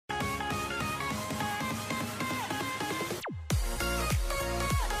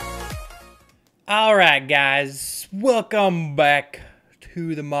Alright guys, welcome back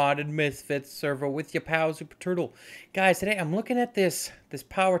to the Modded Misfits server with your pal Superturtle. Guys, today I'm looking at this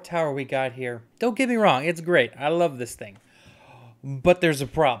power tower we got here. Don't get me wrong, it's great. I love this thing. But there's a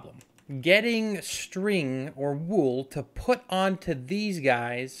problem. Getting string or wool to put onto these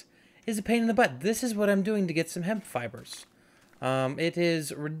guys is a pain in the butt. This is what I'm doing to get some hemp fibers. It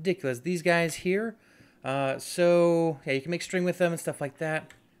is ridiculous. These guys here, so yeah, you can make string with them and stuff like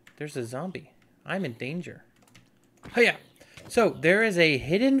that. There's a zombie. I'm in danger. Oh yeah. So there is a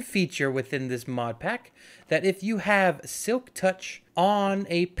hidden feature within this mod pack that if you have Silk Touch on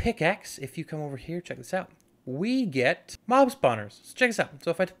a pickaxe, if you come over here, check this out, we get mob spawners. So check this out.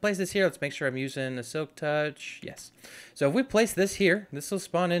 So if I place this here, let's make sure I'm using a Silk Touch. Yes. So if we place this here, this will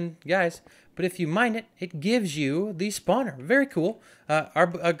spawn in guys. But if you mine it, it gives you the spawner. Very cool. Our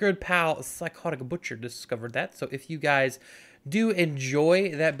good pal Psychotic Butcher discovered that. So if you guys do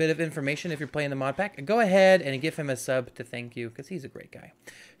enjoy that bit of information, if you're playing the mod pack, go ahead and give him a sub to thank you, because he's a great guy.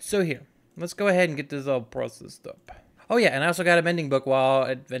 So here, let's go ahead and get this all processed up. Oh yeah, and I also got a mending book while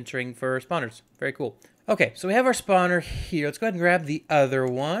adventuring for spawners. Very cool. Okay, so we have our spawner here. Let's go ahead and grab the other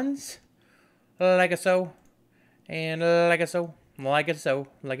ones. Like a so. And like a so. Like a so.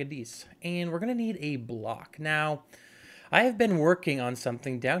 Like a this. And we're going to need a block. Now, I have been working on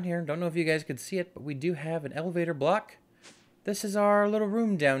something down here. Don't know if you guys could see it, but we do have an elevator block. This is our little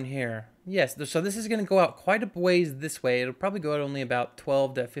room down here. Yes, so this is going to go out quite a ways this way. It'll probably go out only about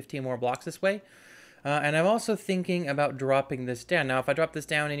 12 to 15 more blocks this way. And I'm also thinking about dropping this down. Now, if I drop this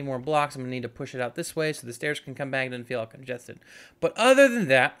down any more blocks, I'm going to need to push it out this way so the stairs can come back and doesn't feel all congested. But other than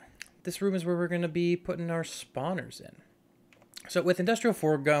that, this room is where we're going to be putting our spawners in. So with Industrial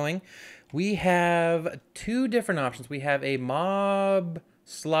 4 going, we have two different options. We have a mob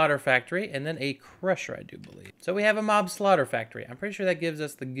slaughter factory and then a crusher, I do believe. So we have a mob slaughter factory. I'm pretty sure that gives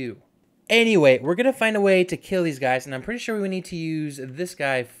us the goo. Anyway, we're going to find a way to kill these guys, and I'm pretty sure we need to use this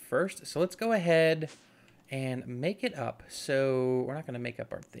guy first. So let's go ahead and make it up. So we're not going to make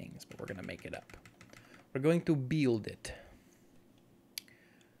up our things, but we're going to make it up. We're going to build it.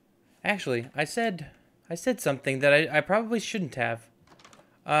 Actually, I said something that I probably shouldn't have.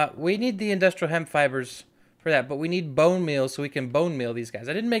 We need the industrial hemp fibers for that, but we need bone meal so we can bone meal these guys.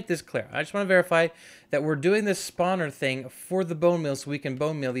 I didn't make this clear. I just want to verify that we're doing this spawner thing for the bone meal so we can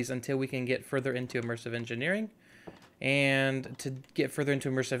bone meal these until we can get further into immersive engineering. And to get further into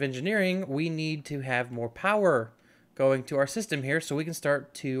immersive engineering, we need to have more power going to our system here so we can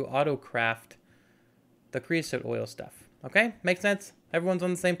start to auto craft the creosote oil stuff. Okay, makes sense? Everyone's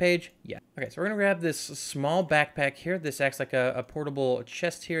on the same page? Yeah. Okay, so we're going to grab this small backpack here. This acts like a portable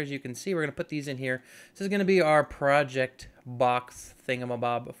chest here, as you can see. We're going to put these in here. This is going to be our project box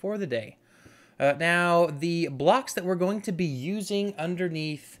thingamabob for the day. Now, the blocks that we're going to be using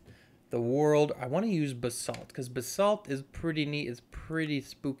underneath the world, I want to use basalt, because basalt is pretty neat. It's pretty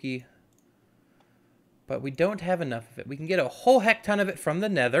spooky. But we don't have enough of it. We can get a whole heck ton of it from the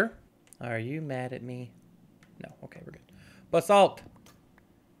nether. Are you mad at me? No. Okay, we're good. Basalt.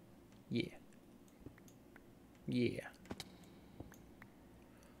 Yeah. Yeah.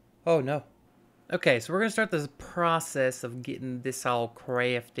 Oh, no. Okay, so we're going to start this process of getting this all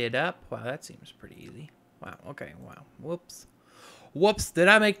crafted up. Wow, that seems pretty easy. Wow, okay, wow. Whoops. Whoops, did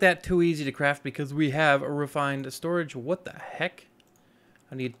I make that too easy to craft because we have a refined storage? What the heck?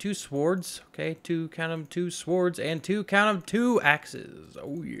 I need 2 swords. Okay, count them, 2 swords, and count them, 2 axes.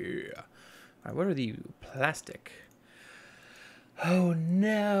 Oh, yeah. All right, what are these? Plastic. Oh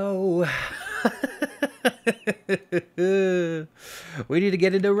no. We need to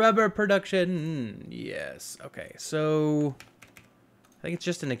get into rubber production. Yes. Okay, so I think it's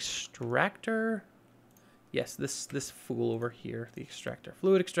just an extractor. Yes, this fool over here, the extractor.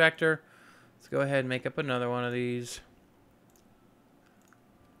 Fluid extractor. Let's go ahead and make up another one of these.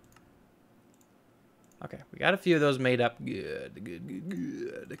 Okay, we got a few of those made up. Good, good, good,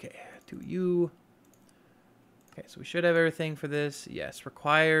 good. Okay, to you. Okay, so we should have everything for this. Yes,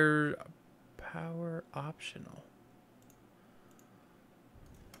 require power optional.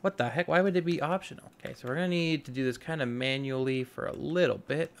 What the heck? Why would it be optional? Okay, so we're going to need to do this kind of manually for a little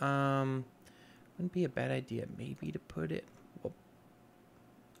bit. Wouldn't be a bad idea maybe to put it... Well,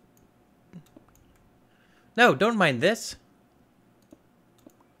 no, don't mind this.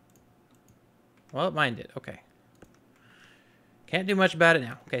 Well, mind it. Okay. Can't do much about it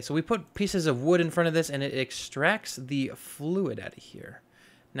now. Okay, so we put pieces of wood in front of this, and it extracts the fluid out of here.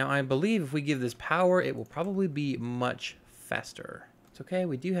 Now, I believe if we give this power, it will probably be much faster. It's okay.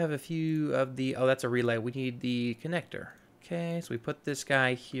 We do have a few of the... Oh, that's a relay. We need the connector. Okay, so we put this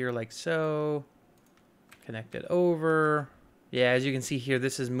guy here like so. Connect it over. Yeah, as you can see here,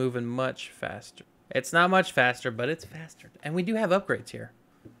 this is moving much faster. It's not much faster, but it's faster. And we do have upgrades here.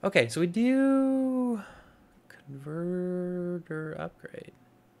 Okay, so we do converter upgrade.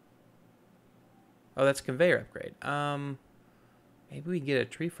 Oh, that's conveyor upgrade. Maybe we can get a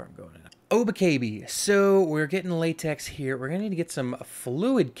tree farm going in. Obakaby. So we're getting latex here. We're gonna need to get some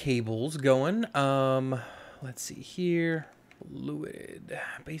fluid cables going. Let's see here. Fluid.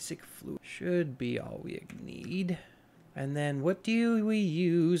 Basic fluid should be all we need. And then what do we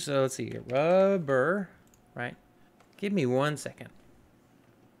use? So let's see. Rubber. Right. Give me 1 second.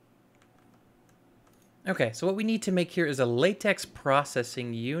 Okay, so what we need to make here is a latex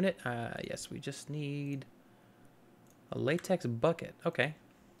processing unit. Yes, we just need a latex bucket. Okay.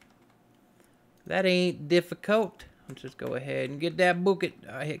 That ain't difficult. Let's just go ahead and get that bucket.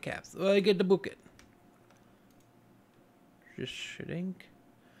 I hit caps. I get the bucket. Just shitting.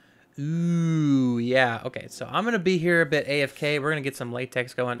 Ooh, yeah. Okay, so I'm going to be here a bit AFK. We're going to get some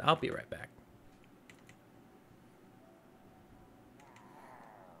latex going. I'll be right back.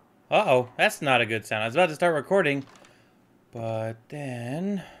 Uh-oh, that's not a good sound. I was about to start recording, but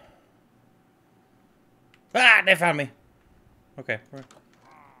then... Ah, they found me. Okay.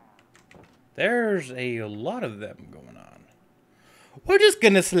 There's a lot of them going on. We're just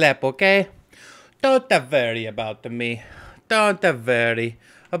gonna sleep, okay? Don't worry about me. Don't worry.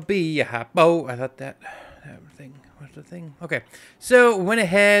 I'll be happy. Oh, I thought that thing was the thing. Okay, so went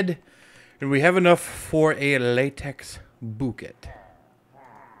ahead, and we have enough for a latex bucket.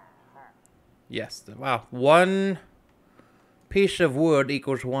 Yes, wow. 1 piece of wood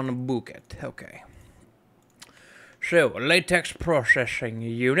equals 1 bucket. Okay. So, latex processing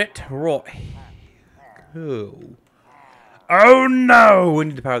unit. Right. Cool. Oh no! We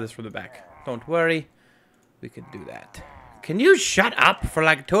need to power this from the back. Don't worry. We can do that. Can you shut up for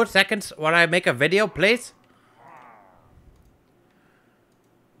like 2 seconds while I make a video, please?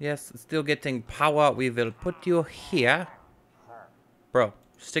 Yes, it's still getting power. We will put you here. Bro.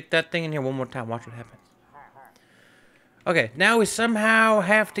 Stick that thing in here one more time. Watch what happens. Okay, now we somehow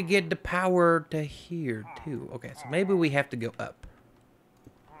have to get the power to here, too. Okay, so maybe we have to go up.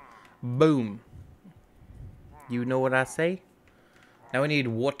 Boom. You know what I say? Now we need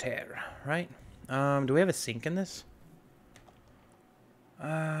water, right? Do we have a sink in this?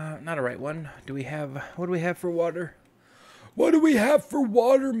 Not a right one. Do we have... What do we have for water? What do we have for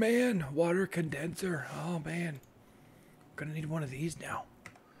water, man? Water condenser. Oh, man. Gonna need one of these now.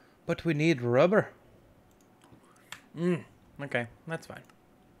 But we need rubber. Okay, that's fine.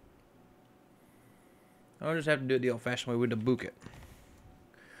 I'll just have to do it the old-fashioned way with the bucket.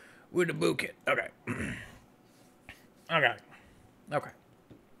 With the bucket. Okay. Okay. Okay.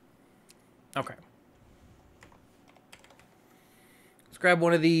 Okay. Let's grab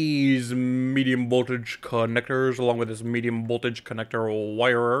one of these medium voltage connectors along with this medium voltage connector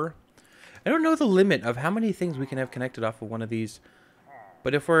wire. I don't know the limit of how many things we can have connected off of one of these.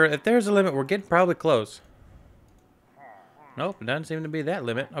 But if there's a limit, we're getting probably close. Nope, it doesn't seem to be that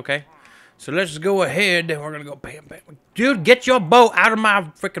limit. Okay. So let's just go ahead and we're gonna go bam bam. Dude, get your bow out of my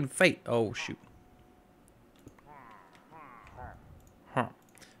freaking face. Oh shoot. Huh.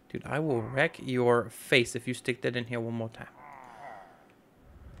 Dude, I will wreck your face if you stick that in here one more time.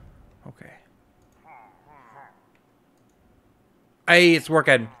 Okay. Hey, it's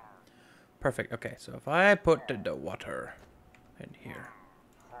working. Perfect. Okay, so if I put the water in here.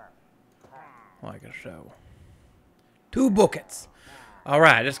 Like so. 2 buckets.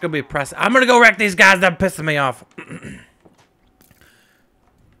 Alright, it's gonna be press. I'm gonna go wreck these guys that are pissing me off.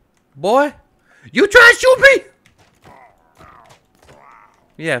 Boy, you try to shoot me?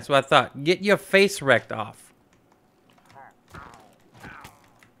 Yeah, that's what I thought. Get your face wrecked off.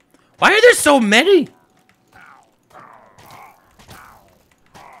 Why are there so many?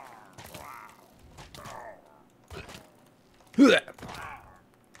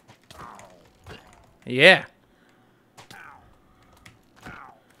 Yeah.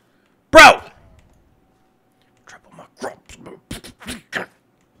 Bro! Triple my crops.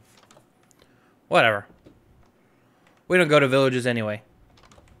 Whatever. We don't go to villages anyway.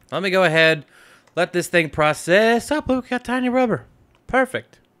 Let me go ahead. Let this thing process. Oh, we got tiny rubber.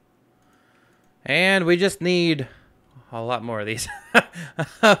 Perfect. And we just need a lot more of these.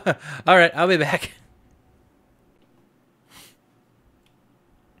 Alright, I'll be back.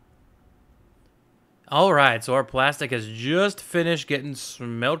 Alright, so our plastic has just finished getting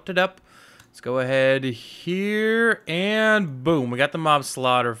smelted up. Let's go ahead here, and boom, we got the mob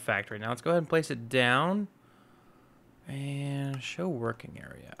slaughter factory. Now let's go ahead and place it down. And show working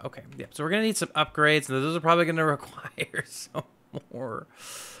area. Okay, yeah, so we're going to need some upgrades, and those are probably going to require some more.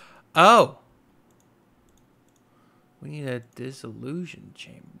 Oh. We need a dissolution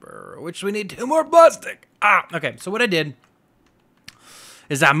chamber, which we need 2 more plastic. Ah, okay. So what I did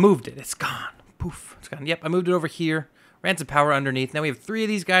is I moved it. It's gone. Poof. It's gone. Yep, I moved it over here. Ran some power underneath. Now we have 3 of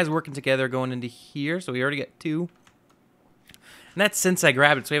these guys working together going into here. So we already get 2. And that's since I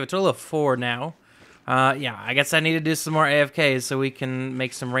grabbed it. So we have a total of 4 now. Yeah, I guess I need to do some more AFKs so we can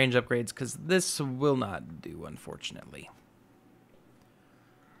make some range upgrades, because this will not do, unfortunately.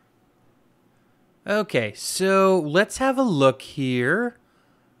 Okay, so let's have a look here.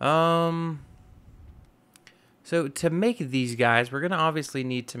 So to make these guys, we're going to obviously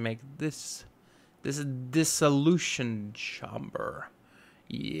need to make this dissolution chamber.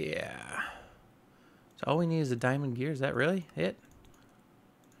 Yeah. So all we need is a diamond gear. Is that really it?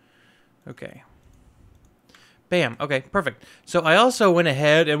 Okay. Bam. Okay, perfect. So I also went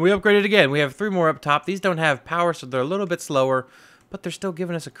ahead and we upgraded again. We have 3 more up top. These don't have power, so they're a little bit slower, but they're still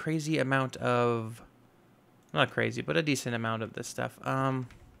giving us a crazy amount of... Not crazy, but a decent amount of this stuff.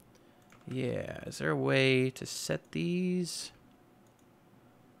 Yeah. Is there a way to set these?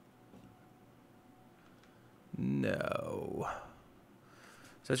 No.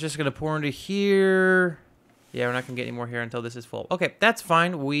 So it's just going to pour into here. Yeah, we're not going to get any more here until this is full. Okay, that's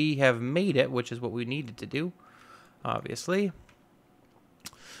fine. We have made it, which is what we needed to do, obviously.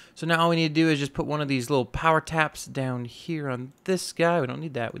 So now all we need to do is just put one of these little power taps down here on this guy. We don't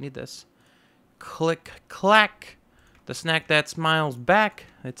need that. We need this. Click, clack. The snack that smiles back.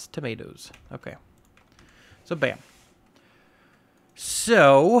 It's tomatoes. Okay. So, bam.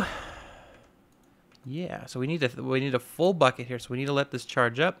 So... yeah, so we need a full bucket here, so we need to let this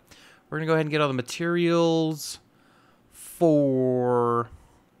charge up. We're gonna go ahead and get all the materials for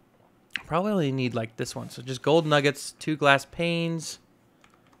probably only need like this one. So just gold nuggets, 2 glass panes.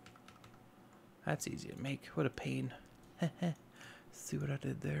 That's easy to make. What a pain. See what I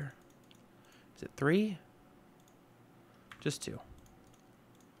did there. Is it 3? Just 2.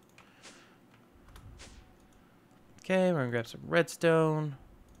 Okay, we're gonna grab some redstone.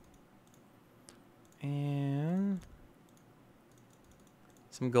 And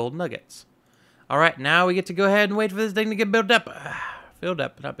some gold nuggets. All right, now we get to go ahead and wait for this thing to get built up. Filled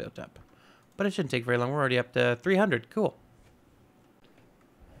up, not built up. But it shouldn't take very long. We're already up to 300. Cool.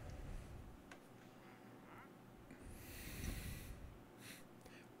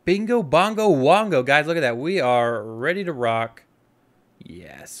 Bingo, bongo, wongo. Guys, look at that. We are ready to rock.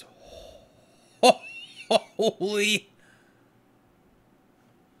 Yes. Holy.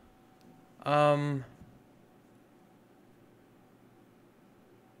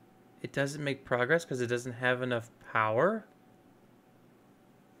 It doesn't make progress because it doesn't have enough power?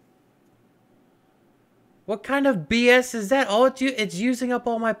 What kind of BS is that? Oh, it's using up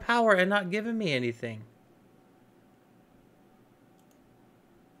all my power and not giving me anything.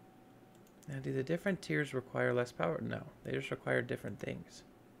 Now, do the different tiers require less power? No, they just require different things.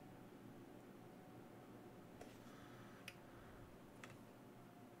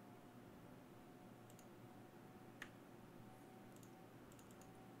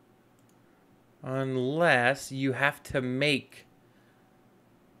 Unless you have to make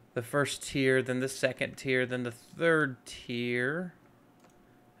the first tier, then the second tier, then the third tier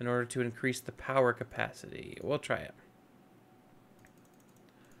in order to increase the power capacity. We'll try it.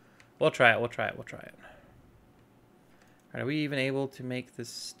 We'll try it. All right, are we even able to make this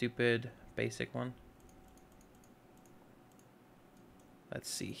stupid basic one? Let's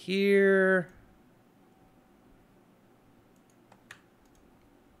see here.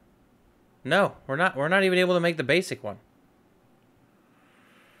 No, we're not even able to make the basic one.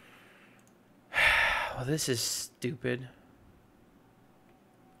 Well, this is stupid.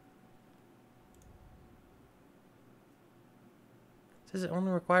 It says it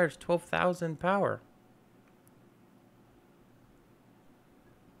only requires 12,000 power.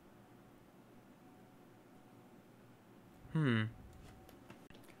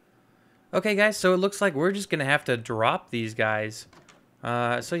 Okay, guys, so it looks like we're just gonna have to drop these guys.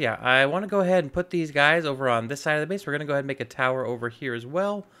 So yeah, I want to go ahead and put these guys over on this side of the base. We're going to go ahead and make a tower over here as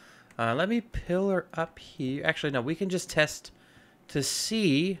well. Let me pillar up here. Actually, no, we can just test to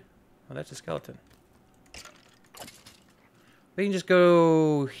see. Oh, that's a skeleton. We can just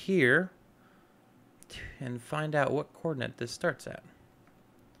go here and find out what coordinate this starts at.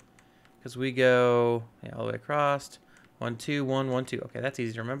 Because we go all the way across. 1, 2, 1, 1, 2. Okay, that's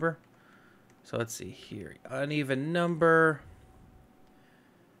easy to remember. So let's see here. Uneven number.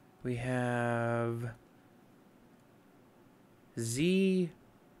 We have Z227.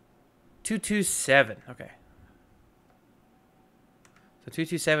 Okay. So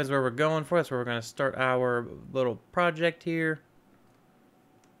 227 is where we're going for. That's where we're going to start our little project here.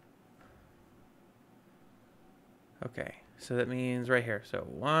 Okay, so that means right here. So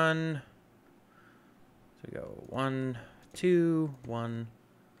 1. So we go 1, 2, 1,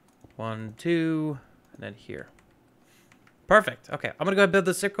 1, 2, and then here. Perfect. Okay, I'm gonna go ahead and build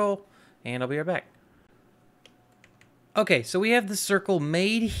the circle, and I'll be right back. Okay, so we have the circle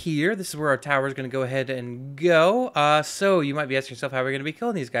made here. This is where our tower is going to go ahead and go. So you might be asking yourself, how are we going to be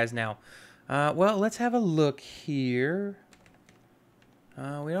killing these guys now? Well, let's have a look here.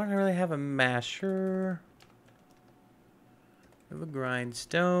 We don't really have a masher. We have a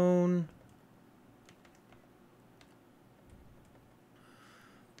grindstone.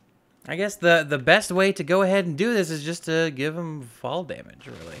 I guess the best way to go ahead and do this is just to give them fall damage,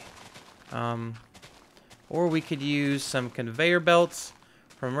 really. Or we could use some conveyor belts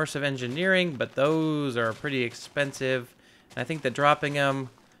from immersive engineering, but those are pretty expensive. And I think that dropping them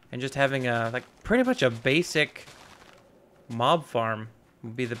and just having like pretty much a basic mob farm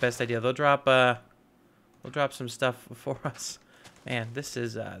would be the best idea. They'll drop some stuff for us. Man, this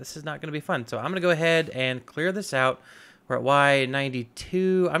is not gonna be fun. So I'm gonna go ahead and clear this out. We're at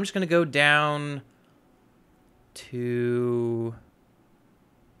Y92. I'm just gonna go down to.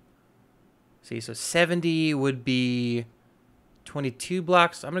 See, so 70 would be 22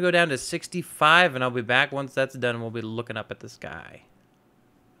 blocks. I'm going to go down to 65, and I'll be back once that's done, and we'll be looking up at the sky.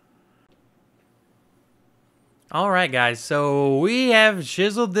 All right, guys, so we have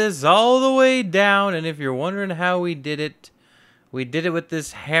chiseled this all the way down, and if you're wondering how we did it with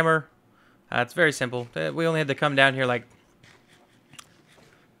this hammer. It's very simple. We only had to come down here like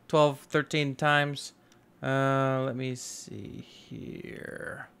 12, 13 times. Let me see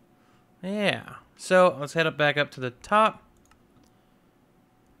here. Yeah, so let's head back up to the top.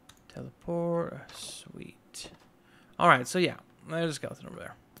 Teleport, sweet. All right, so yeah, there's a skeleton over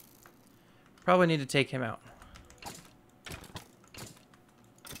there. Probably need to take him out.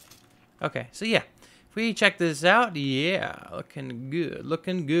 Okay, so yeah, if we check this out, yeah, looking good,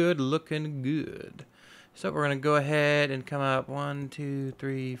 looking good, looking good. So we're gonna go ahead and come up 1, 2,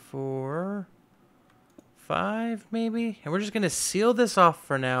 3, 4, 5, maybe, and we're just gonna seal this off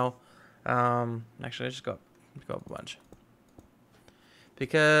for now. Actually, let's just go up a bunch.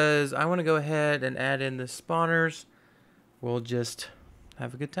 Because I want to go ahead and add in the spawners. We'll just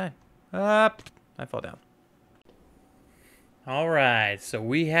have a good time. Up, I fall down. Alright, so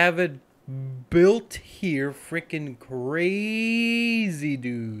we have it built here. Freaking crazy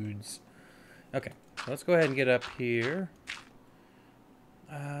dudes. Okay, let's go ahead and get up here.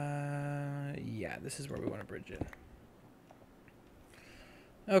 Yeah, this is where we want to bridge in.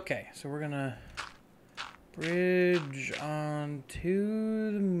 Okay, so we're gonna bridge on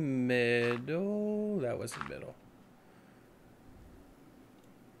to the middle. That was the middle.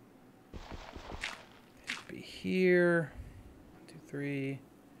 It'd be here. 1, 2, 3.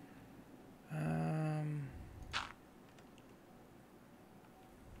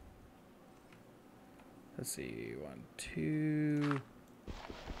 Let's see. 1, 2.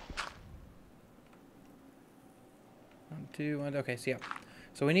 1, 2, 1. Okay, so yeah.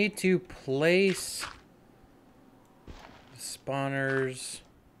 So we need to place the spawners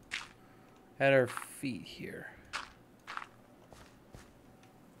at our feet here.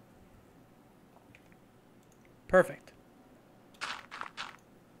 Perfect.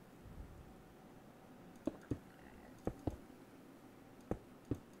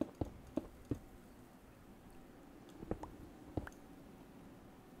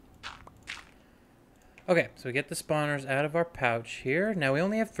 Okay, so we get the spawners out of our pouch here. Now we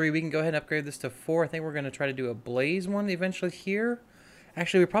only have 3. We can go ahead and upgrade this to 4. I think we're going to try to do a blaze one eventually here.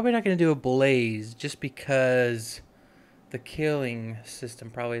 Actually, we're probably not going to do a blaze just because the killing system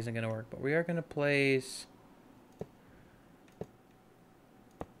probably isn't going to work. But we are going to place...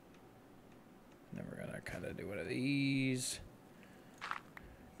 Then we're going to kind of do one of these.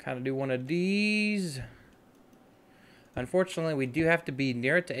 Kind of do one of these. Unfortunately, we do have to be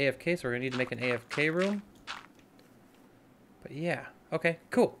near it to AFK, so we're going to need to make an AFK room. But yeah, okay,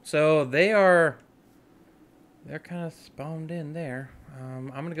 cool. So they're kind of spawned in there. I'm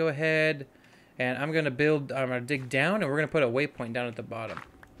going to go ahead and I'm going to dig down, and we're going to put a waypoint down at the bottom.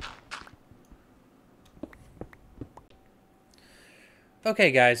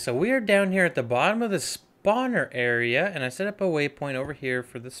 Okay, guys, so we are down here at the bottom of the spawner area, and I set up a waypoint over here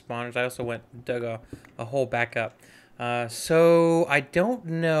for the spawners. I also went and dug a hole back up. So I don't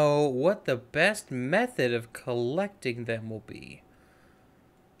know what the best method of collecting them will be.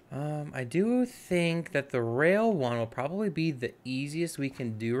 I do think that the rail one will probably be the easiest we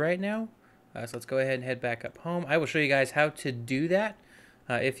can do right now. So let's go ahead and head back up home. I will show you guys how to do that.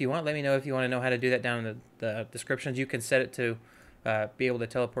 If you want, let me know if you want to know how to do that down in the descriptions. You can set it to be able to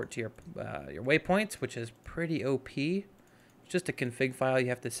teleport to your waypoints, which is pretty OP. Just a config file you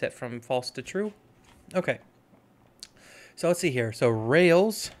have to set from false to true. Okay. So let's see here. So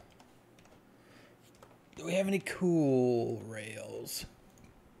rails. Do we have any cool rails?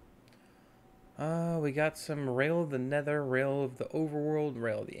 We got some rail of the nether, rail of the overworld,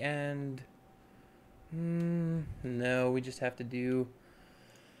 rail of the end. No, we just have to do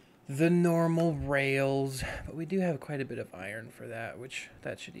the normal rails. But we do have quite a bit of iron for that, which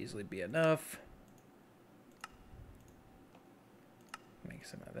that should easily be enough. Make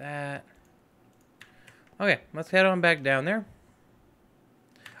some of that. Okay, let's head on back down there.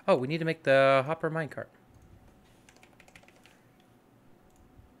 Oh, we need to make the hopper minecart.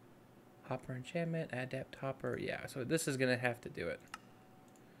 Hopper enchantment, adapt hopper. Yeah, so this is going to have to do it.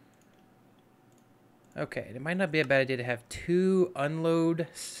 Okay, it might not be a bad idea to have 2 unload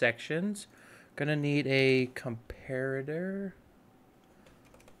sections. Gonna need a comparator.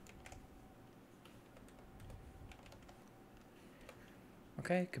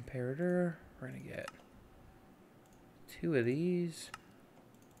 Okay, comparator. We're gonna get 2 of these.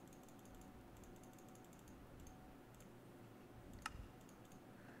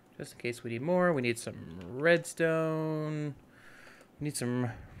 Just in case we need more. We need some redstone. We need some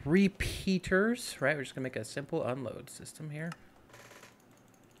repeaters, right? We're just gonna make a simple unload system here.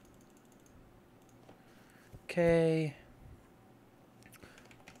 Okay.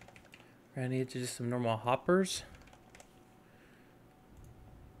 We're gonna need just some normal hoppers.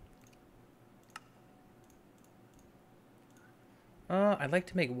 I'd like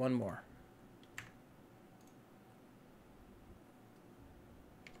to make 1 more.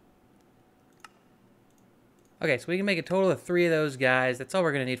 Okay, so we can make a total of 3 of those guys. That's all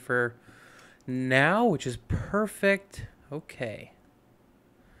we're going to need for now, which is perfect. Okay.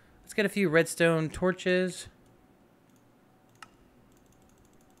 Let's get a few redstone torches.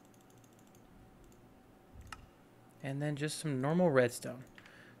 And then just some normal redstone.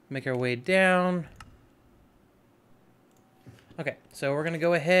 Make our way down. Okay, so we're going to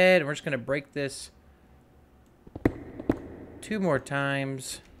go ahead and we're just going to break this 2 more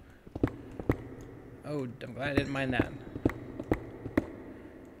times. Oh, I'm glad I didn't mind that.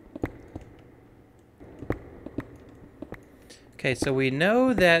 Okay, so we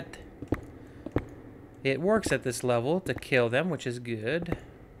know that it works at this level to kill them, which is good.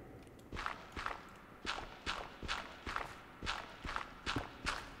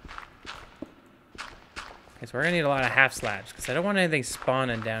 Okay, so we're gonna need a lot of half slabs because I don't want anything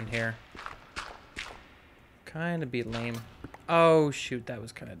spawning down here. Kind of be lame. Oh, shoot, that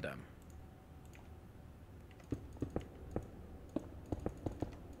was kind of dumb.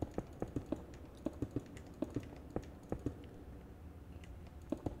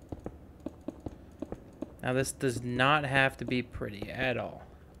 Now this does not have to be pretty at all.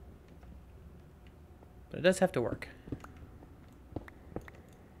 But it does have to work.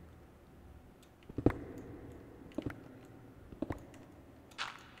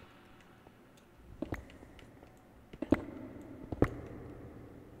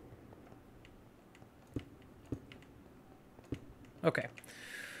 Okay.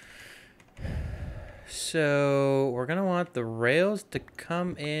 So we're gonna want the rails to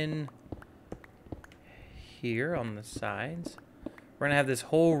come in here on the sides. We're gonna have this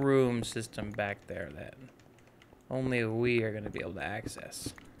whole room system back there that only we are gonna be able to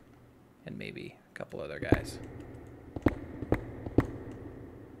access, and maybe a couple other guys.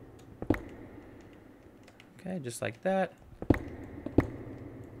 Okay, just like that.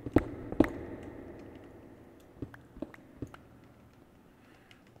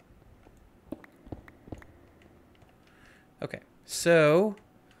 Okay, so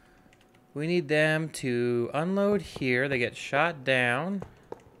we need them to unload here. They get shot down.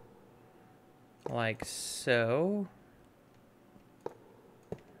 Like so.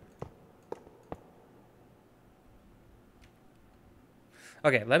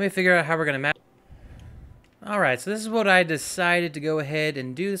 Okay, let me figure out how we're going to map. Alright, so this is what I decided to go ahead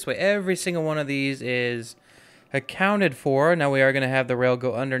and do this way. Every single one of these is accounted for. Now we are going to have the rail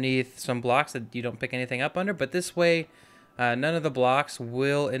go underneath some blocks that you don't pick anything up under. But this way, none of the blocks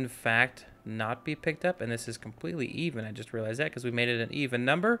will, in fact, not be picked up. And this is completely even. I just realized that because we made it an even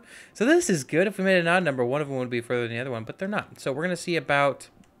number. So this is good. If we made it an odd number, one of them would be further than the other one. But they're not. So we're going to see about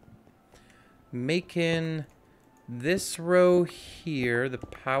making this row here the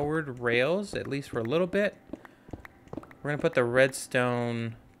powered rails, at least for a little bit. We're going to put the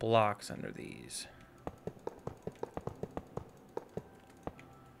redstone blocks under these.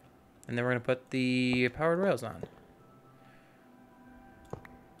 And then we're going to put the powered rails on.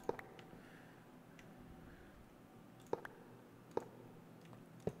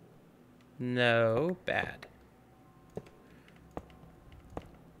 No, bad.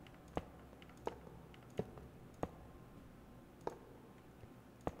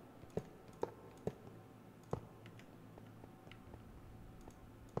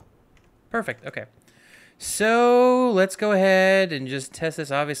 Perfect, okay. So let's go ahead and just test this.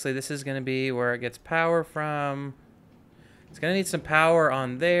 Obviously, this is going to be where it gets power from. It's going to need some power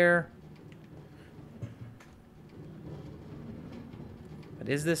on there. But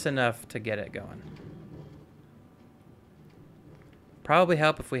is this enough to get it going? Probably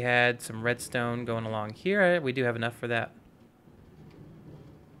help if we had some redstone going along here. We do have enough for that.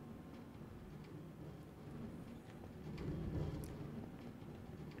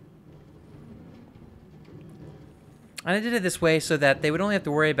 And I did it this way so that they would only have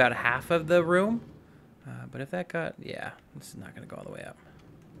to worry about half of the room. But if that got... yeah, this is not going to go all the way up.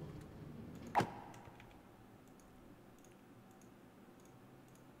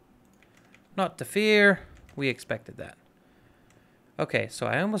 Not to fear. We expected that. Okay, so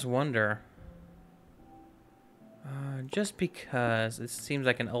I almost wonder... just because it seems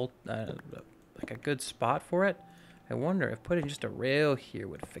like an old... like a good spot for it, I wonder if putting just a rail here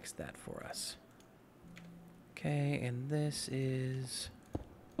would fix that for us. Okay, and this is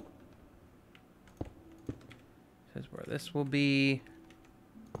where this will be.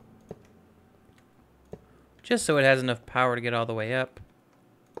 Just so it has enough power to get all the way up.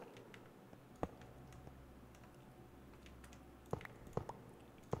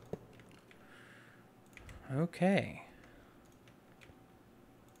 Okay.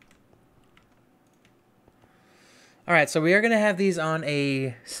 All right, so we are going to have these on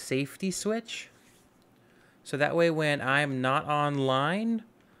a safety switch. So that way when I'm not online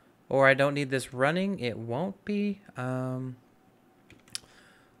or I don't need this running, it won't be.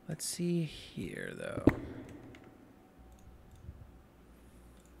 Let's see here, though.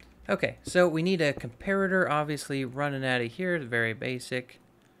 Okay, so we need a comparator, obviously, running out of here. It's very basic.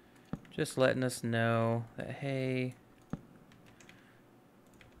 Just letting us know that, hey,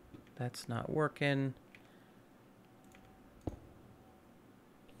 that's not working.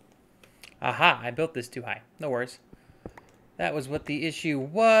 Aha, I built this too high. No worries. That was what the issue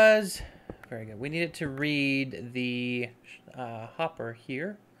was. Very good. We need it to read the hopper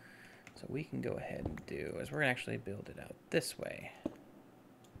here. So we can go ahead and do is we're going to actually build it out this way.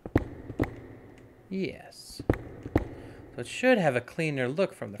 Yes. So it should have a cleaner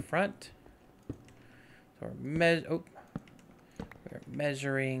look from the front. So we're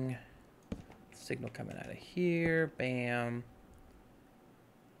measuring. Signal coming out of here. Bam.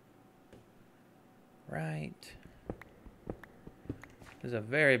 Right. This is a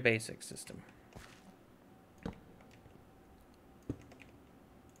very basic system.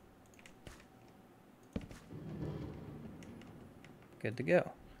 Good to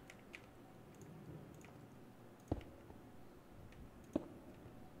go.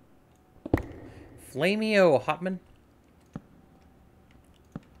 Flamio Hotman.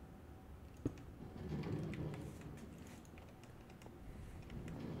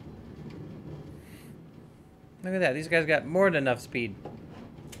 Look at that. These guys got more than enough speed.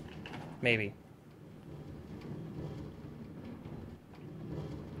 Maybe.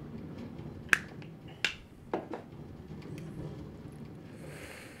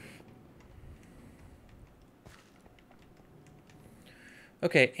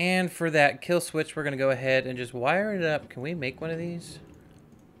 Okay, and for that kill switch, we're going to go ahead and just wire it up. Can we make one of these?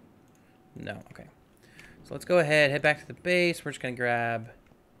 No. Okay. So let's go ahead, head back to the base. We're just going to grab...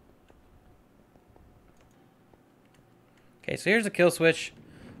 Okay, so here's the kill switch.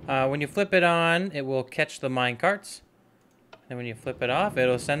 When you flip it on, it will catch the mine carts. And when you flip it off,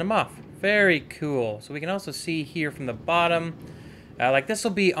 it'll send them off. Very cool. So we can also see here from the bottom, like this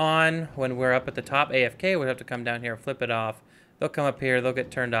will be on when we're up at the top AFK. We'll have to come down here and flip it off. They'll come up here, they'll get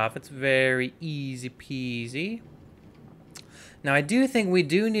turned off. It's very easy peasy. Now I do think we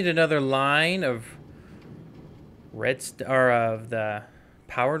do need another line of of the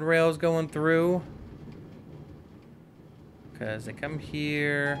powered rails going through. Because they come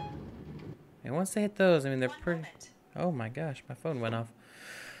here. And once they hit those, I mean, they're pretty... Oh my gosh, my phone went off.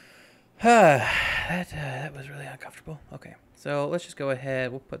 That was really uncomfortable. Okay, so let's just go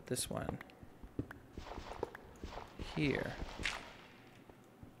ahead. We'll put this one here.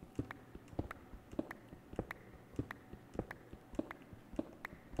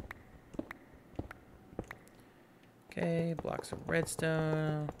 Okay, blocks of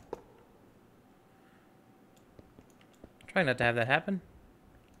redstone. Try not to have that happen.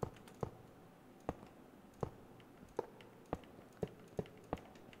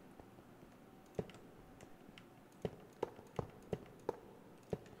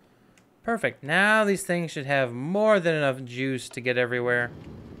 Perfect. Now these things should have more than enough juice to get everywhere.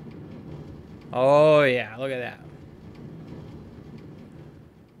 Oh yeah, look at that.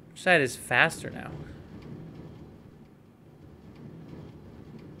 Which side is faster now?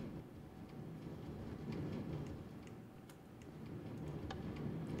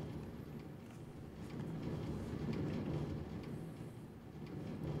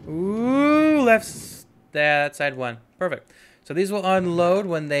 Ooh, that side won. Perfect. So these will unload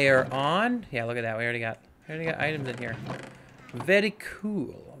when they are on. Yeah, look at that. We already got items in here. Very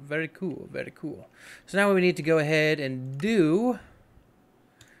cool. Very cool. Very cool. So now what we need to go ahead and do,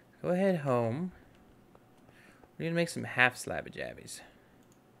 go ahead home. We're going to make some half slabby jabbies.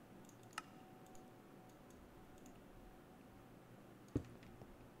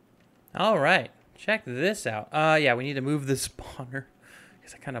 All right. Check this out. Yeah, we need to move the spawner.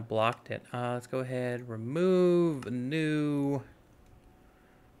 I kind of blocked it. Let's go ahead, remove, new.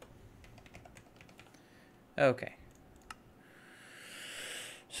 Okay.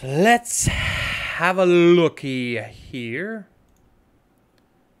 So let's have a looky here.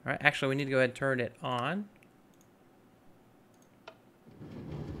 All right, actually, we need to go ahead and turn it on.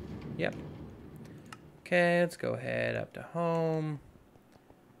 Yep. Okay, let's go ahead up to home.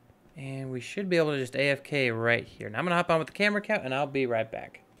 And we should be able to just AFK right here. Now I'm going to hop on with the camera account, and I'll be right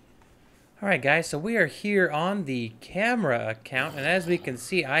back. Alright guys, so we are here on the camera account, and as we can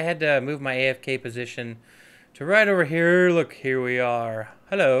see, I had to move my AFK position to right over here. Look, here we are.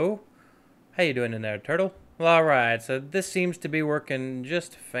 Hello. How you doing in there, turtle? Well, alright, so this seems to be working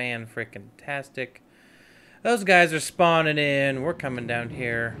just fan-frickin-tastic. Those guys are spawning in. We're coming down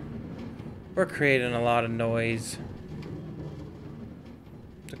here. We're creating a lot of noise.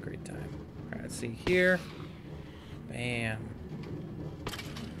 It's a great time. Alright, let's see here. Bam.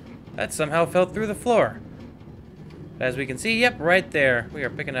 That somehow fell through the floor. As we can see, yep, right there. We are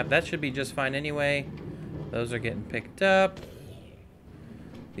picking up. That should be just fine anyway. Those are getting picked up.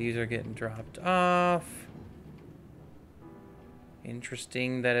 These are getting dropped off.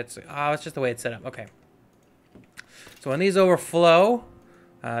 Interesting that it's... Oh, it's just the way it's set up. Okay. So when these overflow,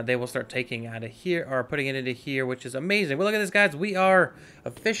 they will start taking out of here, or putting it into here, which is amazing. Well, look at this, guys. We are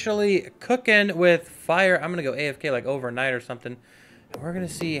officially cooking with fire. I'm going to go AFK like overnight or something. And we're going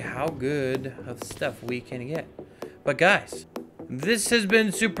to see how good of stuff we can get. But, guys, this has been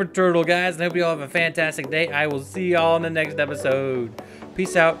Superturtle, guys. And I hope you all have a fantastic day. I will see y'all in the next episode.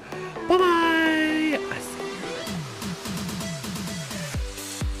 Peace out. Bye-bye.